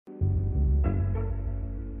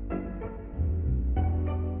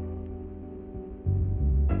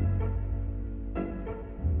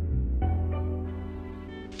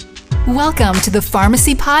Welcome to the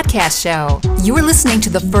Pharmacy Podcast Show. You are listening to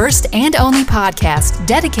the first and only podcast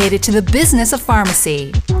dedicated to the business of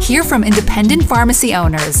pharmacy. Hear from independent pharmacy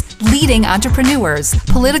owners, leading entrepreneurs,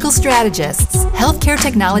 political strategists, healthcare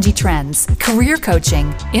technology trends, career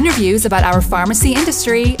coaching, interviews about our pharmacy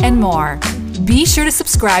industry, and more. Be sure to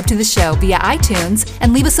subscribe to the show via iTunes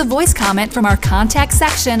and leave us a voice comment from our contact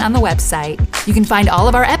section on the website. You can find all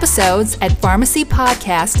of our episodes at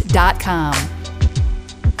pharmacypodcast.com.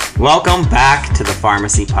 Welcome back to the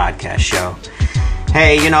Pharmacy Podcast Show.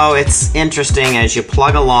 Hey, it's interesting as you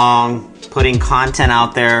plug along, putting content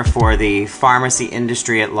out there for the pharmacy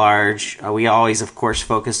industry at large. We always, of course,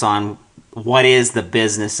 focus on what is the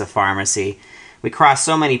business of pharmacy. We cross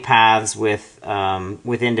so many paths with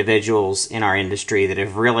individuals in our industry that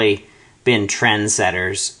have really been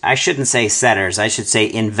trendsetters. I shouldn't say setters, I should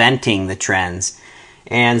say inventing the trends.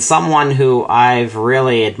 And someone who I've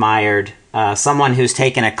really admired, someone who's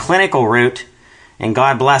taken a clinical route, and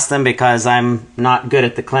God bless them because I'm not good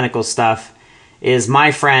at the clinical stuff, is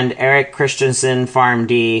my friend Eric Christensen,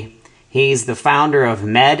 PharmD. He's the founder of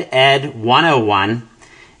MedEd101.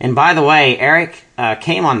 And by the way, Eric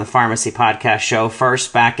came on the Pharmacy Podcast Show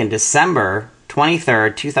first back in December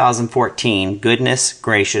 23rd, 2014. Goodness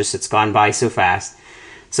gracious, it's gone by so fast.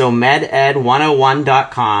 So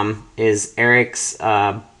MedEd101.com is Eric's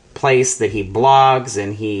place that he blogs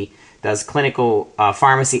and he does clinical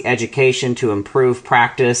pharmacy education to improve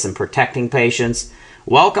practice and protecting patients.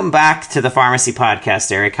 Welcome back to the Pharmacy Podcast,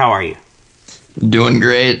 Eric. How are you? Doing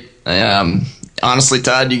great. Honestly,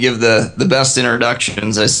 Todd, you give the best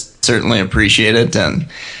introductions. I certainly appreciate it. And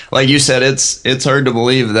like you said, it's hard to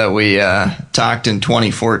believe that we talked in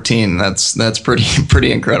 2014. That's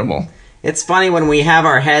pretty incredible. It's funny when we have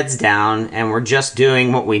our heads down and we're just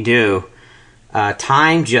doing what we do.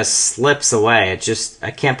 Time just slips away.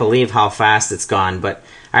 I can't believe how fast it's gone. But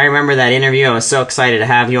I remember that interview. I was so excited to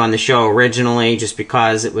have you on the show originally just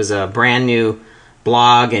because it was a brand new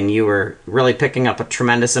blog and you were really picking up a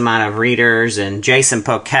tremendous amount of readers. And Jason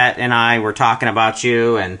Poquette and I were talking about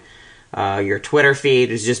you, and your Twitter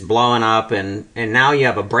feed is just blowing up. And now you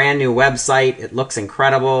have a brand new website. It looks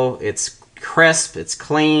incredible. It's crisp. It's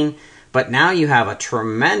clean. But now you have a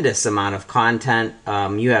tremendous amount of content.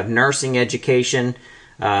 You have nursing education.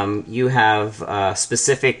 You have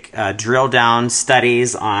specific drill-down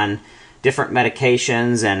studies on different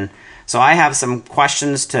medications. And so I have some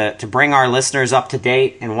questions to bring our listeners up to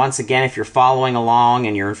date. And once again, if you're following along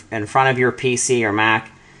and you're in front of your PC or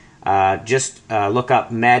Mac, just look up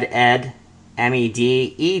MedEd,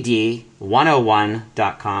 MEDED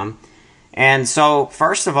 101.com. And so,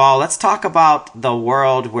 first of all, let's talk about the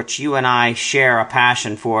world which you and I share a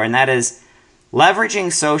passion for, and that is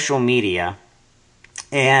leveraging social media.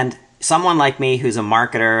 And someone like me who's a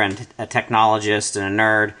marketer and a technologist and a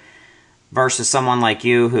nerd versus someone like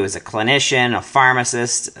you who is a clinician, a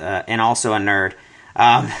pharmacist, and also a nerd.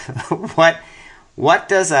 What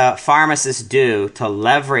does a pharmacist do to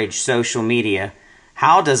leverage social media?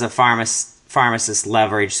 How does a pharmacist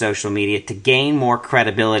leverage social media to gain more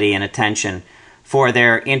credibility and attention for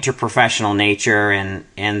their interprofessional nature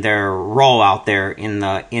and their role out there in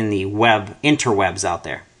the interwebs out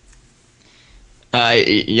there?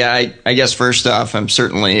 I guess first off, I'm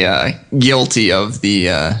certainly guilty of the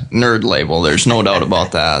nerd label. There's no doubt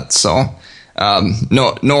about that. So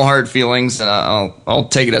no hard feelings, and I'll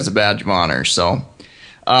take it as a badge of honor. So,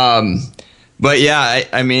 but yeah,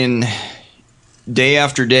 I mean, day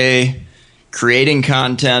after day, creating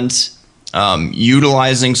content,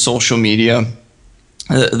 utilizing social media.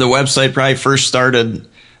 The website probably first started,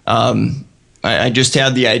 I just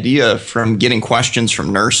had the idea from getting questions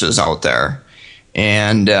from nurses out there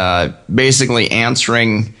and basically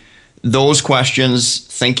answering those questions,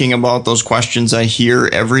 thinking about those questions I hear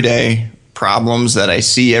every day, problems that I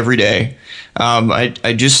see every day.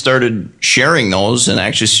 I just started sharing those and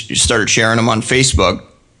actually started sharing them on Facebook.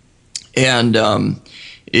 And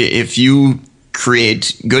if you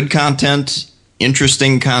create good content,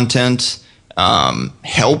 interesting content,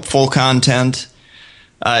 helpful content,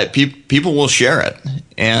 people will share it,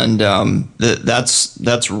 and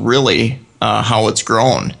that's really how it's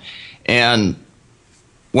grown. And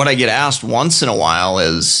what I get asked once in a while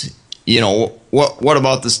is, what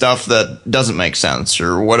about the stuff that doesn't make sense,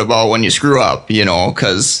 or what about when you screw up?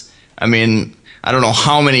 Because I mean, I don't know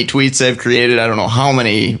how many tweets I've created, I don't know how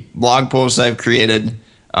many blog posts I've created.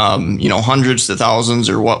 Hundreds to thousands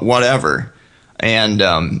or whatever. And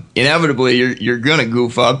inevitably, you're going to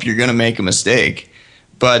goof up. You're going to make a mistake.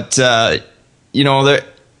 But,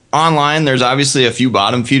 online, there's obviously a few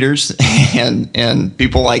bottom feeders and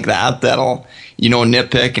people like that'll,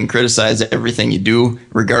 nitpick and criticize everything you do,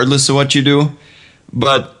 regardless of what you do.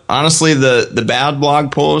 But honestly, the bad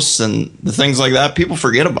blog posts and the things like that, people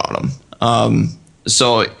forget about them.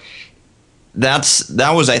 So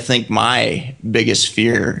that was, I think, my biggest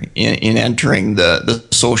fear in entering the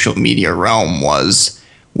social media realm was,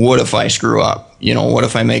 what if I screw up? What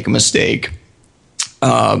if I make a mistake?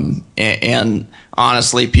 And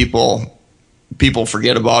honestly, people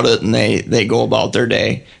forget about it and they go about their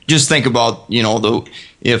day. Just think about,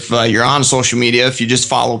 if you're on social media, if you just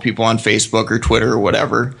follow people on Facebook or Twitter or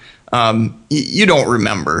whatever, you don't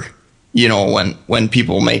remember, when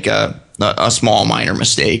people make a small minor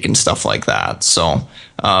mistake and stuff like that. So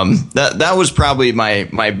that was probably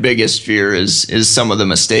my biggest fear is some of the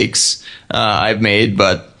mistakes I've made.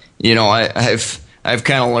 But I've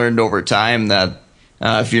kind of learned over time that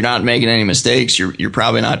if you're not making any mistakes, you're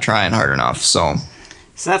probably not trying hard enough. So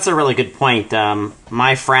that's a really good point.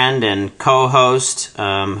 My friend and co-host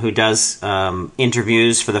who does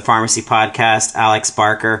interviews for the Pharmacy Podcast, Alex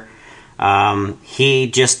Barker, he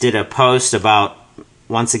just did a post about,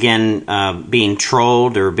 once again, being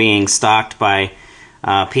trolled or being stalked by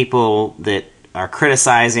people that are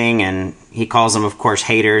criticizing, and he calls them, of course,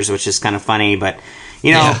 haters, which is kind of funny. But,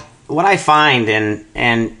 what I find, and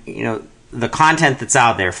the content that's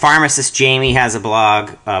out there, Pharmacist Jamie has a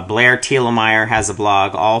blog, Blair Thielemeyer has a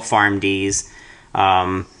blog, All PharmDs,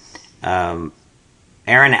 Erin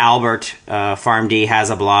Albert, PharmD, has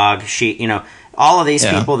a blog. She, all of these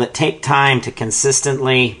people that take time to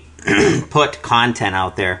consistently put content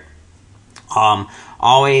out there,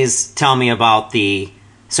 always tell me about the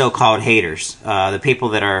so-called haters, the people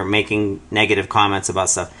that are making negative comments about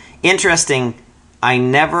stuff. Interesting, I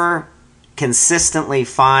never consistently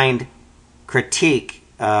find critique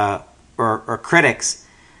or critics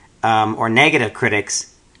or negative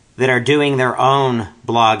critics that are doing their own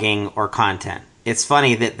blogging or content. It's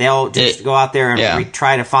funny that they'll just go out there and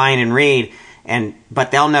try to find and read,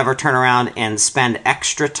 but they'll never turn around and spend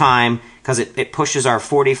extra time, because it pushes our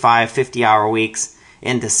 45, 50-hour weeks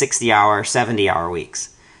into 60-hour, 70-hour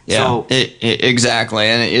weeks. Yeah, so, exactly.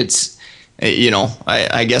 And it's,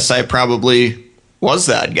 I guess I probably was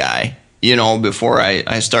that guy, before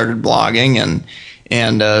I started blogging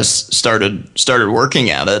and started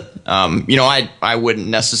working at it. I wouldn't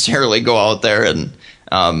necessarily go out there and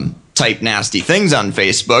type nasty things on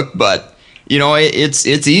Facebook, but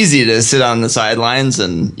it's easy to sit on the sidelines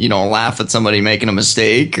and laugh at somebody making a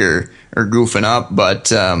mistake or goofing up.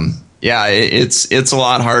 But it's a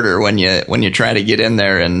lot harder when you try to get in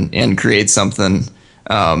there and create something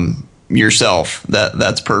yourself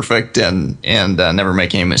that's perfect and never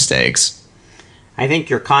make any mistakes. I think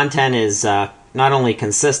your content is not only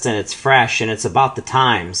consistent, it's fresh, and it's about the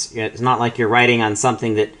times. It's not like you're writing on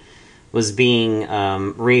something that was being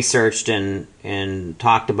researched and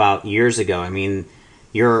talked about years ago. I mean,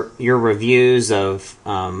 your reviews of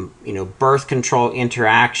birth control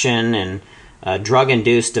interaction and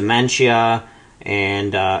drug-induced dementia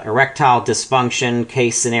and erectile dysfunction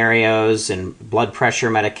case scenarios and blood pressure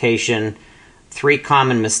medication, 3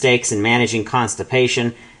 common mistakes in managing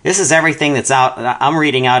constipation. This is everything that's out. I'm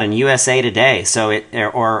reading out in USA Today,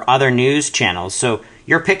 or other news channels. So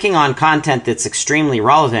you're picking on content that's extremely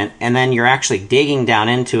relevant, and then you're actually digging down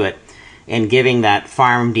into it and giving that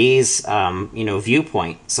PharmD's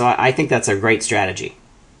viewpoint. So I think that's a great strategy.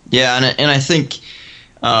 Yeah, and I think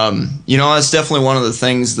that's definitely one of the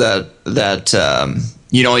things that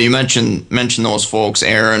you mentioned those folks,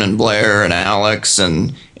 Aaron and Blair and Alex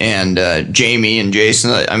and Jamie and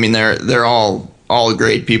Jason. I mean, they're all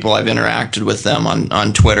great people. I've interacted with them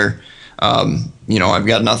on Twitter. I've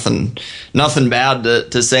got nothing bad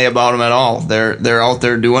to say about them at all. They're out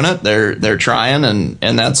there doing it. They're trying,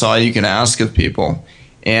 and that's all you can ask of people.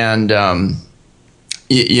 And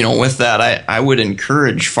with that, I would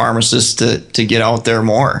encourage pharmacists to get out there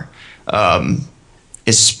more,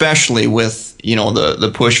 especially with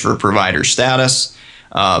the push for provider status.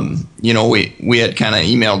 We had kind of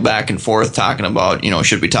emailed back and forth talking about,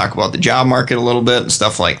 should we talk about the job market a little bit and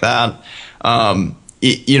stuff like that. I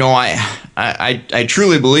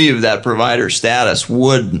truly believe that provider status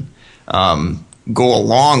would go a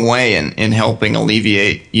long way in helping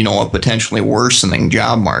alleviate, a potentially worsening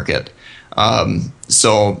job market.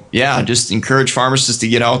 Just encourage pharmacists to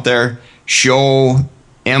get out there, show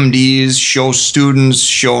MDs, show students,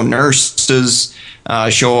 show nurses,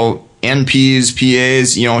 show NPs,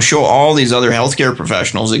 PAs, show all these other healthcare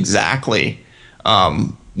professionals exactly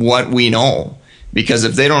what we know. Because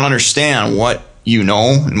if they don't understand what you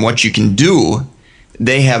know and what you can do,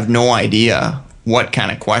 they have no idea what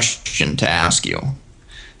kind of question to ask you.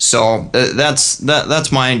 So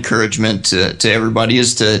that's my encouragement to everybody,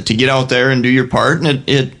 is to get out there and do your part, and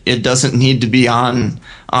it doesn't need to be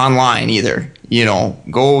online either.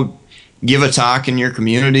 Go give a talk in your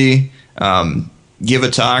community, give a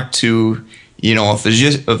talk to a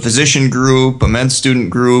physician group, a med student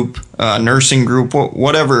group, a nursing group,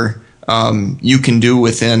 whatever you can do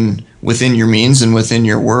within your means and within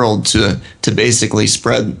your world to basically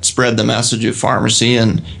spread the message of pharmacy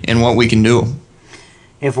and what we can do.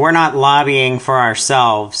 If we're not lobbying for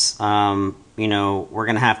ourselves, we're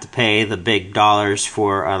going to have to pay the big dollars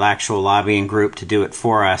for an actual lobbying group to do it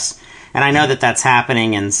for us. And I know that that's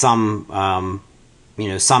happening in some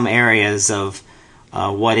areas of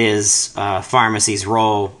what is pharmacy's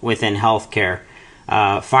role within healthcare.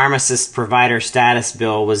 Pharmacist provider status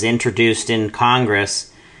bill was introduced in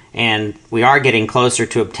Congress, and we are getting closer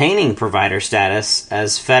to obtaining provider status,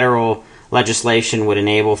 as federal legislation would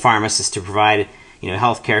enable pharmacists to provide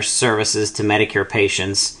healthcare services to Medicare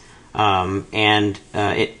patients, and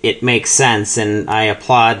it makes sense. And I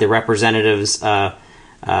applaud the representatives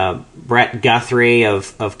Brett Guthrie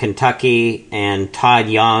of Kentucky and Todd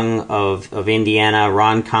Young of Indiana,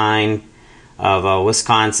 Ron Kine of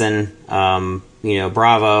Wisconsin.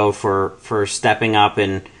 Bravo for stepping up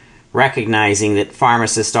and recognizing that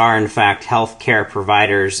pharmacists are in fact healthcare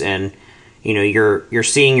providers, and you're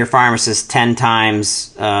seeing your pharmacist 10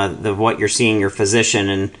 times what you're seeing your physician,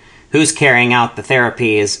 and who's carrying out the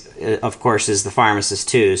therapy is the pharmacist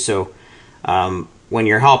too. So when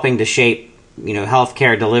you're helping to shape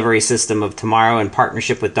healthcare delivery system of tomorrow in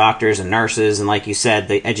partnership with doctors and nurses, and like you said,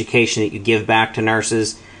 the education that you give back to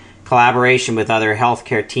nurses, collaboration with other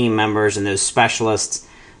healthcare team members and those specialists,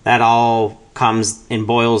 that all comes and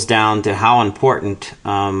boils down to how important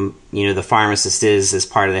the pharmacist is as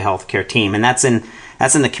part of the healthcare team. And that's in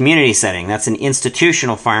the community setting. That's an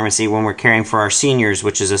institutional pharmacy when we're caring for our seniors,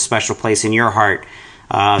 which is a special place in your heart.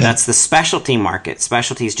 That's the specialty market.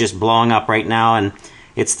 Specialty is just blowing up right now, and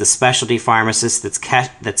it's the specialty pharmacist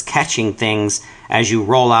that's catching things as you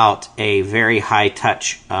roll out a very high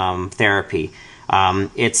touch therapy.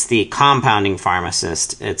 It's the compounding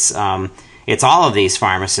pharmacist. It's all of these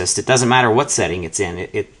pharmacists. It doesn't matter what setting it's in.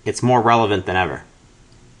 It's more relevant than ever.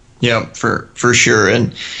 Yeah, for sure.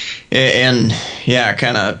 And yeah,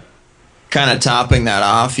 kind of topping that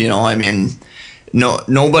off.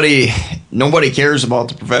 Nobody cares about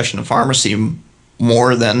the profession of pharmacy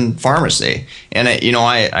more than pharmacy. And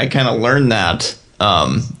I kind of learned that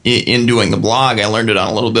in doing the blog. I learned it on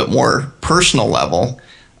a little bit more personal level,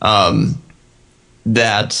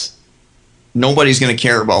 that nobody's going to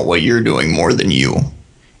care about what you're doing more than you.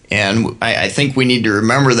 And I think we need to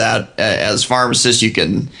remember that as pharmacists. You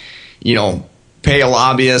can, pay a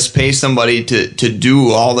lobbyist, pay somebody to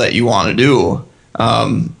do all that you want to do.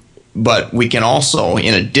 But we can also,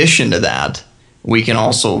 in addition to that, we can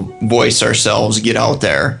also voice ourselves, get out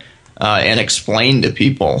there, and explain to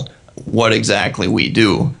people what exactly we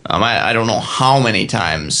do. I don't know how many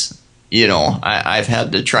times, I've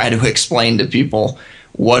had to try to explain to people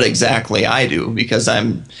what exactly I do, because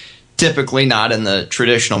I'm typically not in the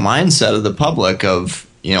traditional mindset of the public of,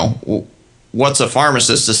 what's a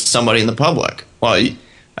pharmacist to somebody in the public? Well,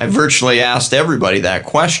 I virtually asked everybody that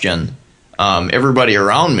question, everybody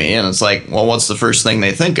around me, and it's like, well, what's the first thing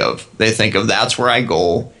they think of? They think of, that's where I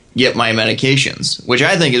go get my medications, which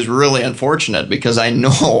I think is really unfortunate, because I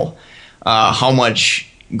know how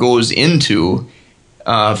much goes into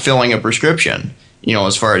filling a prescription,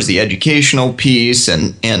 as far as the educational piece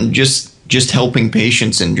and just helping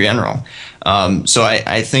patients in general. So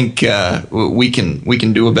I think we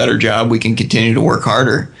can do a better job. We can continue to work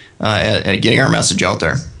harder at getting our message out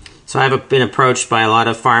there. So I've been approached by a lot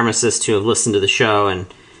of pharmacists who have listened to the show, and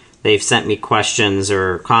they've sent me questions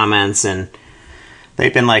or comments, and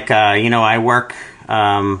they've been like, I work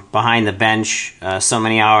behind the bench so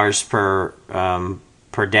many hours per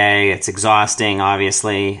day. It's exhausting,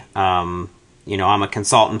 obviously. I'm a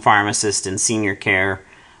consultant pharmacist in senior care.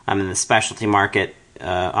 I'm in the specialty market.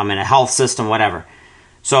 I'm in a health system, whatever.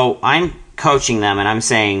 So I'm coaching them, and I'm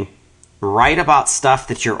saying, write about stuff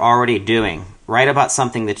that you're already doing. Write about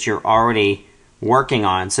something that you're already working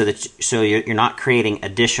on, so you're not creating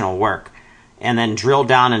additional work. And then drill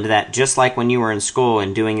down into that, just like when you were in school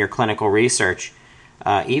and doing your clinical research.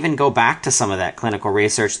 Even go back to some of that clinical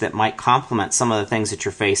research that might complement some of the things that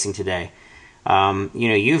you're facing today.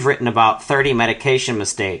 You've written about 30 medication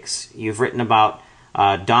mistakes. You've written about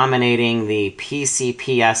dominating the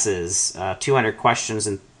PCPSs, 200 questions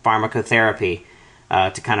in pharmacotherapy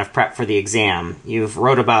to kind of prep for the exam. You've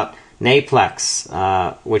wrote about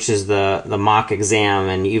NAPLEX, which is the mock exam,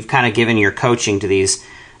 and you've kind of given your coaching to these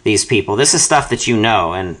these people. This is stuff that you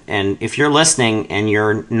know, and if you're listening and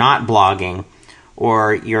you're not blogging,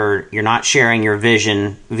 or you're not sharing your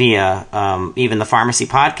vision via even the Pharmacy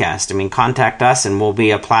Podcast, I mean, contact us and we'll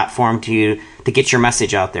be a platform to you to get your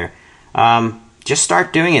message out there. Just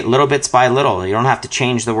start doing it little bits by little. You don't have to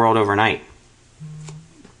change the world overnight.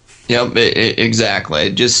 Yep, exactly.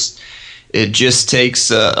 It just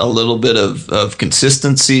takes a little bit of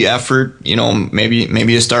consistency, effort. You know, maybe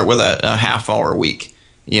you start with a half hour a week.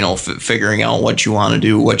 You know, figuring out what you want to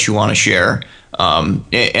do, what you want to share, and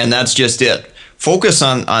that's just it. Focus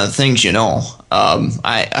on things you know.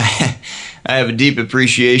 I have a deep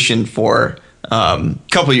appreciation for a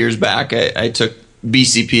couple years back. I took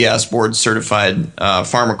BCPS, Board Certified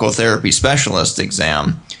Pharmacotherapy Specialist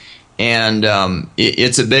exam, and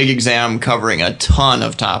it's a big exam covering a ton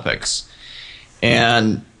of topics,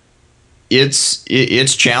 and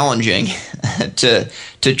it's challenging to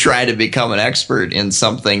try to become an expert in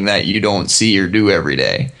something that you don't see or do every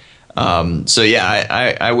day. So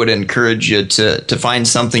yeah, I would encourage you to find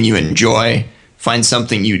something you enjoy, find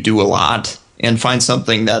something you do a lot, and find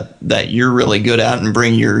something that you're really good at and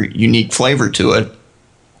bring your unique flavor to it.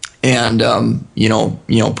 And you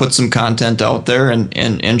know, put some content out there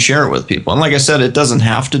and share it with people. And like I said, it doesn't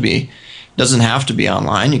have to be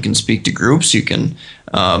online. You can speak to groups. You can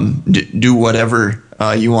do whatever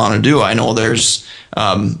you want to do. I know there's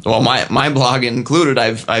my blog included.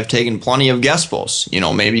 I've taken plenty of guest posts. You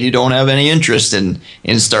know, maybe you don't have any interest in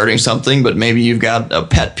starting something, but maybe you've got a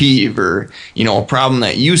pet peeve or, you know, a problem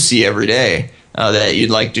that you see every day that you'd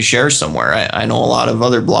like to share somewhere. I know a lot of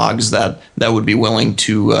other blogs that would be willing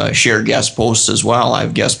to share guest posts as well.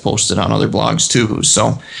 I've guest posted on other blogs too.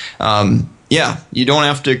 So yeah, you don't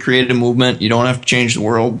have to create a movement. You don't have to change the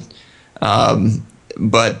world.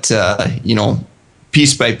 But you know,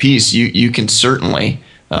 piece by piece, you can certainly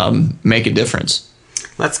make a difference.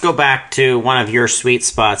 Let's go back to one of your sweet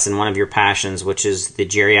spots and one of your passions, which is the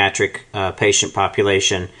geriatric patient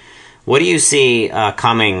population. What do you see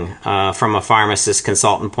coming from a pharmacist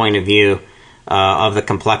consultant point of view of the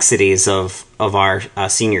complexities of our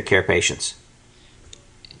senior care patients?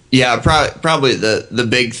 Yeah, probably the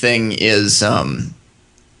big thing is,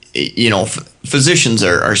 you know, physicians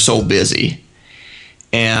are so busy,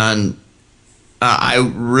 and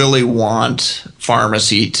I really want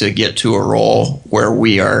pharmacy to get to a role where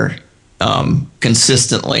we are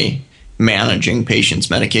consistently managing patients'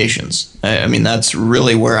 medications. I mean, that's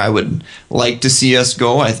really where I would like to see us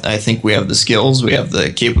go. I think we have the skills, we have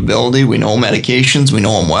the capability, we know medications, we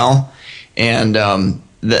know them well, and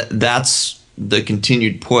that's the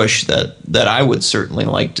continued push that I would certainly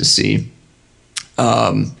like to see.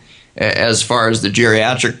 As far as the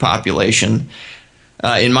geriatric population,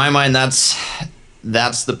 in my mind, that's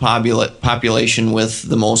the population with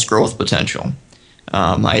the most growth potential.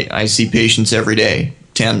 I see patients every day,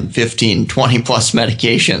 10, 15, 20 plus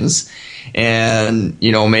medications, and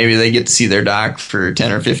you know, maybe they get to see their doc for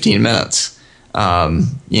 10 or 15 minutes.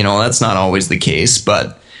 You know, that's not always the case,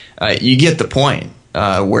 but you get the point,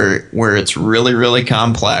 where it's really, really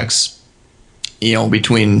complex, you know,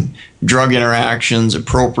 between drug interactions,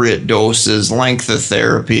 appropriate doses, length of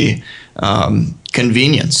therapy,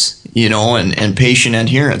 convenience, you know, and patient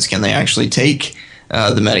adherence. Can they actually take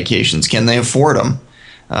the medications? Can they afford them?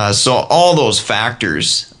 So all those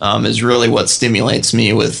factors is really what stimulates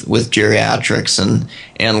me with geriatrics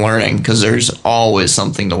and learning, because there's always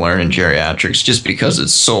something to learn in geriatrics just because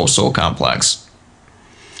it's so complex.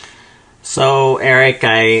 So, Eric,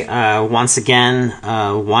 I once again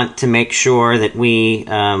want to make sure that we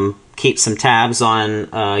keep some tabs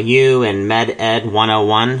on you and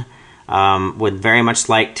MedEd101. Would very much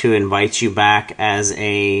like to invite you back as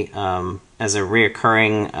a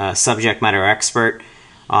reoccurring subject matter expert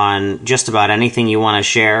on just about anything you want to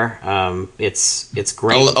share. It's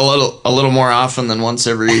great. A little more often than once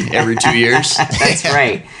every 2 years. That's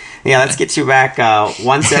right. Yeah, let's get you back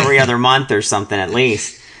once every other month or something at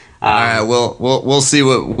least. All right, we'll see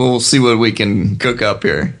what we can cook up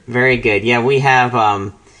here. Very good. Yeah, we have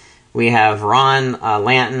Ron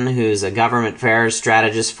Lanton, who's a government affairs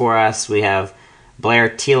strategist for us. We have Blair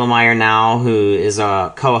Thielemeyer now, who is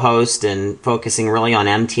a co-host and focusing really on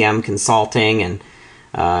MTM consulting, and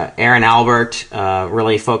Erin Albert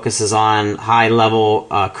really focuses on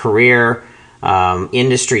high-level career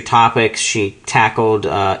industry topics. She tackled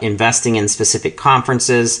investing in specific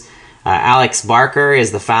conferences. Alex Barker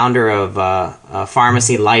is the founder of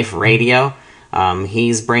Pharmacy Life Radio.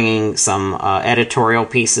 He's bringing some editorial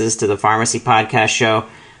pieces to the Pharmacy Podcast Show.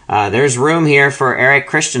 There's room here for Eric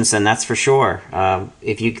Christensen, that's for sure.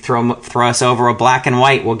 If you throw us over a black and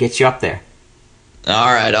white, we'll get you up there.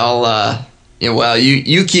 All right, Yeah, well,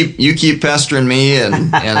 you keep pestering me,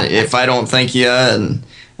 and if I don't thank you, and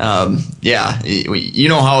you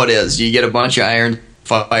know how it is. You get a bunch of iron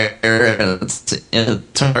fire, and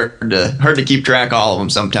it's hard to keep track of all of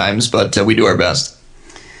them sometimes, but we do our best.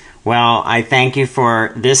 Well, I thank you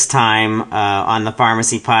for this time on the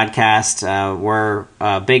Pharmacy Podcast. We're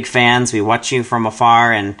big fans. We watch you from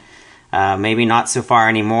afar, and maybe not so far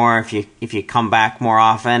anymore if you come back more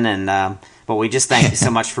often. And but we just thank you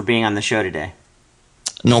so much for being on the show today.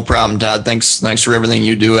 No problem, Todd. Thanks for everything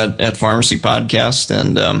you do at Pharmacy Podcast,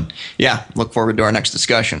 and look forward to our next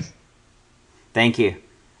discussion. Thank you.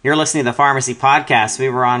 You're listening to the Pharmacy Podcast. We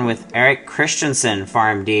were on with Eric Christensen,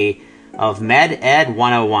 PharmD of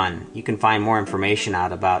MedEd101. You can find more information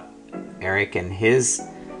out about Eric and his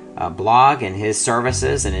blog and his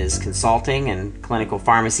services and his consulting and clinical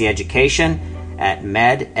pharmacy education at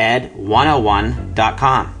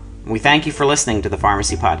meded101.com. We thank you for listening to the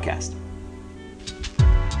Pharmacy Podcast.